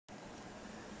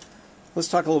Let's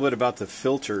talk a little bit about the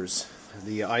filters,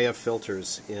 the IF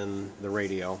filters in the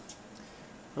radio.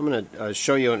 I'm going to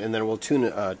show you, and then we'll turn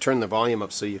the volume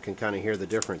up so you can kind of hear the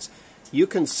difference. You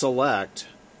can select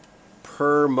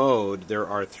per mode. There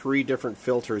are 3 different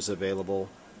filters available,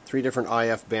 3 different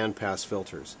IF bandpass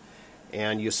filters.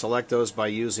 And you select those by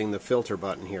using the filter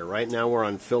button here. Right now we're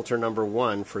on filter number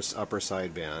 1 for upper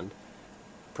sideband.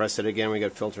 Press it again, we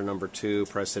get filter number 2.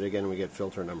 Press it again, we get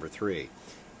filter number 3.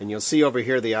 And you'll see over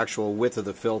here the actual width of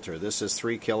the filter. This is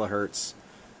 3 kilohertz,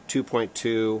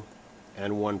 2.2,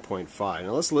 and 1.5.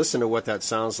 Now let's listen to what that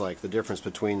sounds like, the difference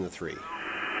between the 3. You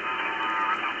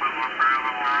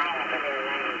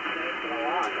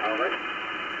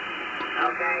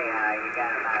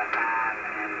got about 5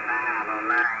 and 5 on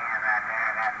my end right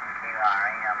there. That's QRE.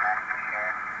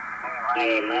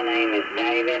 Hey, my name is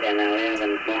David, and I live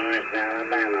in Florence,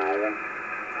 Alabama. Over.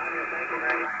 Thank you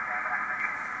very much.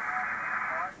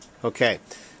 Okay,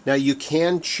 now you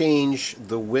can change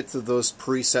the width of those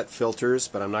preset filters,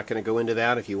 but I'm not going to go into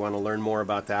that. If you want to learn more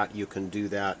about that, you can do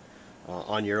that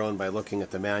on your own by looking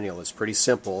at the manual. It's pretty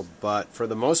simple, but for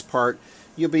the most part,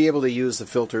 you'll be able to use the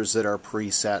filters that are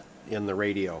preset in the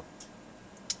radio.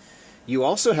 You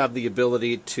also have the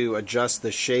ability to adjust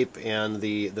the shape and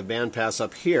the bandpass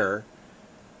up here,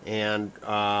 and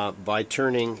by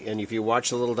turning, and if you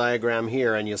watch the little diagram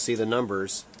here and you'll see the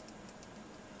numbers,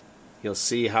 you'll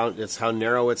see how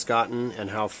narrow it's gotten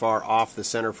and how far off the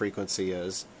center frequency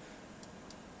is.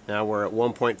 Now we're at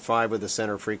 1.5 with the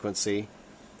center frequency.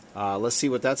 Let's see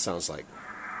what that sounds like.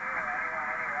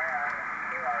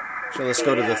 So let's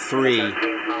go to the 3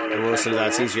 and we'll listen to that.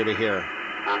 It's easier to hear.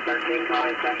 13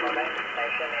 calling Central Base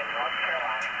Station in North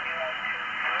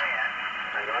Carolina.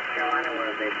 North Carolina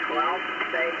was the 12th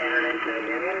state entered into the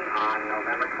Union on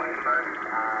November 21st,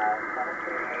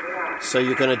 1789. So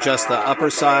you can adjust the upper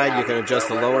side, you can adjust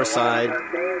the lower side.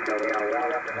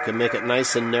 You can make it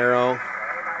nice and narrow,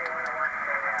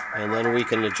 and then we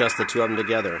can adjust the 2 of them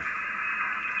together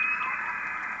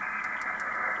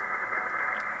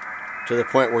to the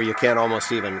point where you can't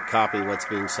almost even copy what's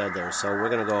being said there. So we're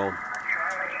going to go.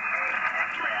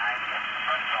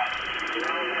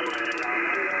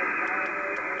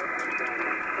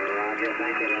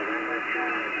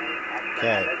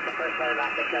 Okay.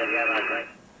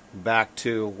 Back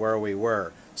to where we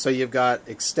were. So you've got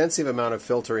extensive amount of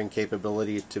filtering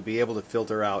capability to be able to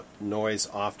filter out noise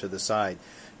off to the side.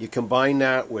 You combine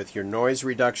that with your noise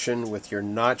reduction, with your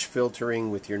notch filtering,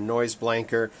 with your noise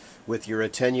blanker, with your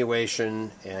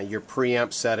attenuation, your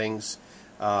preamp settings.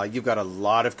 You've got a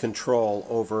lot of control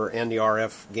over, and the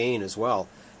RF gain as well.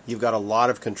 You've got a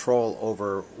lot of control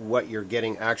over what you're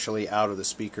getting actually out of the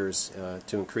speakers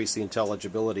to increase the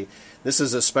intelligibility. This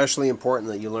is especially important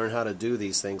that you learn how to do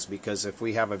these things, because if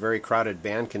we have a very crowded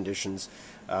band conditions,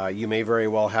 you may very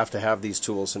well have to have these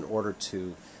tools in order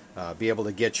to be able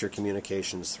to get your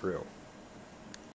communications through.